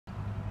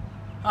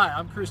Hi,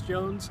 I'm Chris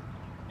Jones,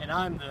 and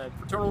I'm the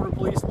Fraternal Order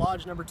Police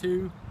Lodge No.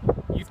 2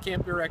 Youth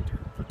Camp Director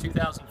for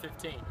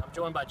 2015. I'm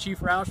joined by Chief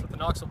Roush with the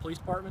Knoxville Police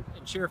Department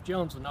and Sheriff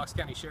Jones with Knox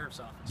County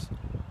Sheriff's Office.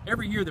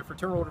 Every year, the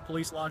Fraternal Order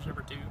Police Lodge No.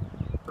 2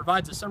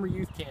 provides a summer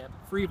youth camp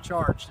free of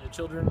charge to the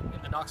children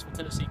in the Knoxville,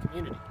 Tennessee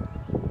community.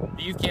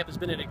 The youth camp has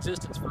been in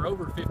existence for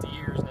over 50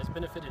 years and has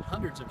benefited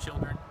hundreds of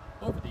children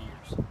over the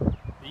years.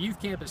 The youth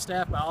camp is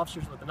staffed by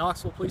officers with the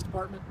Knoxville Police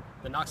Department,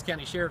 the Knox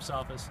County Sheriff's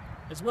Office,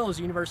 as well as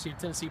the University of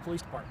Tennessee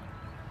Police Department.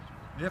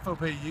 The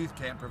FOP Youth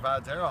Camp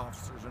provides our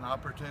officers an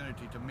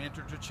opportunity to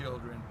mentor to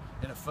children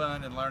in a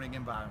fun and learning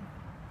environment.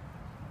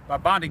 By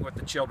bonding with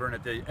the children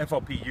at the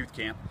FOP Youth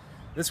Camp,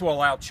 this will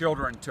allow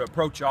children to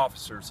approach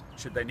officers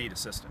should they need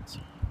assistance.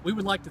 We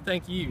would like to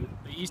thank you,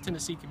 the East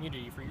Tennessee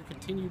community, for your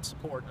continued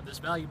support of this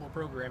valuable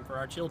program for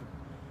our children.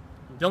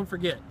 And don't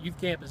forget, Youth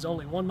Camp is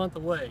only 1 month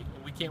away,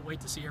 and we can't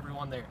wait to see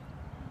everyone there.